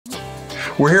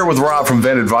We're here with Rob from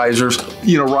Vend Advisors.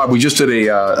 You know, Rob, we just did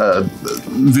a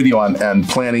video on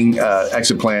planning,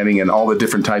 exit planning, and all the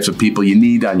different types of people you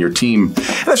need on your team. And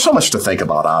there's so much to think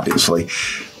about, obviously.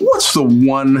 What's the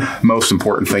one most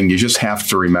important thing you just have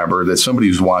to remember that somebody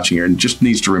who's watching here and just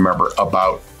needs to remember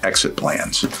about exit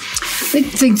plans?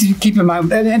 Thing to keep in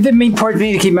mind, and the main part for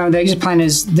me to keep in mind with the exit plan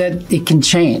is that it can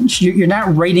change. You're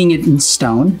not writing it in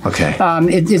stone. Okay.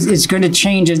 It's going to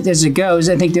change as it goes.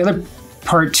 I think the other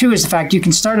part too is the fact you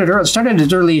can start it as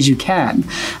early as you can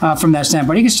from that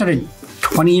standpoint. You can start it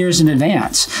 20 years in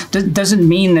advance. Doesn't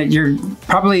mean that you're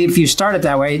probably, if you start it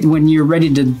that way, when you're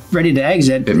ready to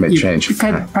exit, it may change. You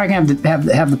probably have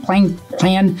the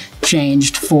plan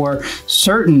changed for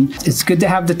certain. It's good to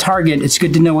have the target. It's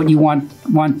good to know what you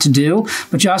want to do,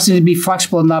 but you also need to be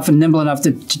flexible enough and nimble enough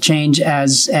to change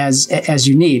as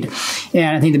you need.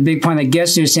 And I think the big point that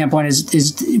gets to your standpoint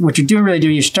is what you're really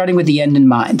doing. You're starting with the end in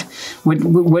mind.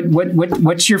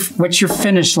 What's your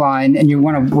finish line, and you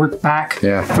want to work back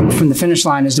from the finish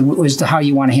line as to how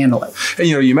you want to handle it. And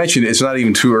you mentioned it's not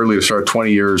even too early to start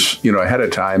 20 years ahead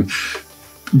of time.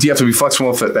 Do you have to be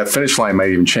flexible if that finish line might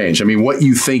even change? I mean, what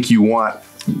you think you want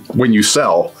when you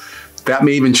sell, that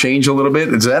may even change a little bit.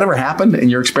 Does that ever happen in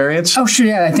your experience? Oh, sure,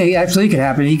 yeah. I think it absolutely could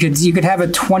happen. You could have a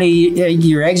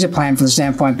 20-year exit plan from the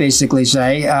standpoint, basically,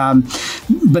 say,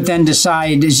 but then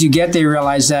decide as you get there,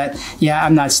 realize that,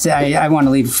 I'm not. I want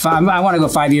to leave. I want to go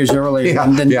 5 years earlier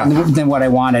than what I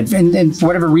wanted, and for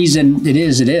whatever reason it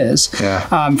is.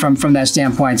 From that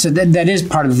standpoint. So that is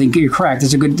part of the thing. You're correct.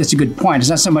 That's a good point. It's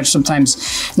not so much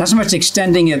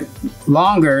extending it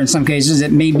longer. In some cases,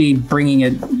 it may be bringing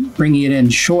it in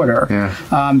shorter.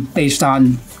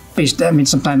 Sometimes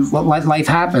life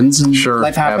happens, and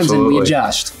and we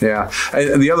adjust. Yeah.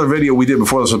 And the other video we did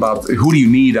before this was about who do you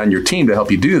need on your team to help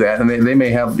you do that, and they may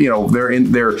have, their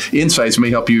insights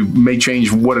may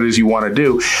change what it is you want to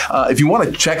do. If you want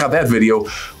to check out that video,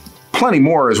 plenty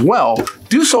more as well,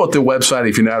 do so at the website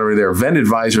if you're not already there,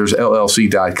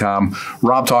 vendadvisorsllc.com.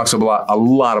 Rob talks a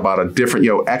lot about different,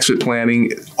 exit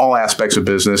planning, all aspects of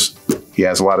business. He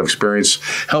has a lot of experience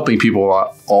helping people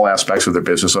all aspects of their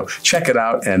business. So check it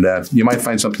out, and you might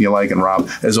find something you like. And Rob,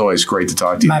 as always, great to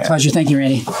talk to you. My pleasure. Thank you,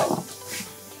 Randy.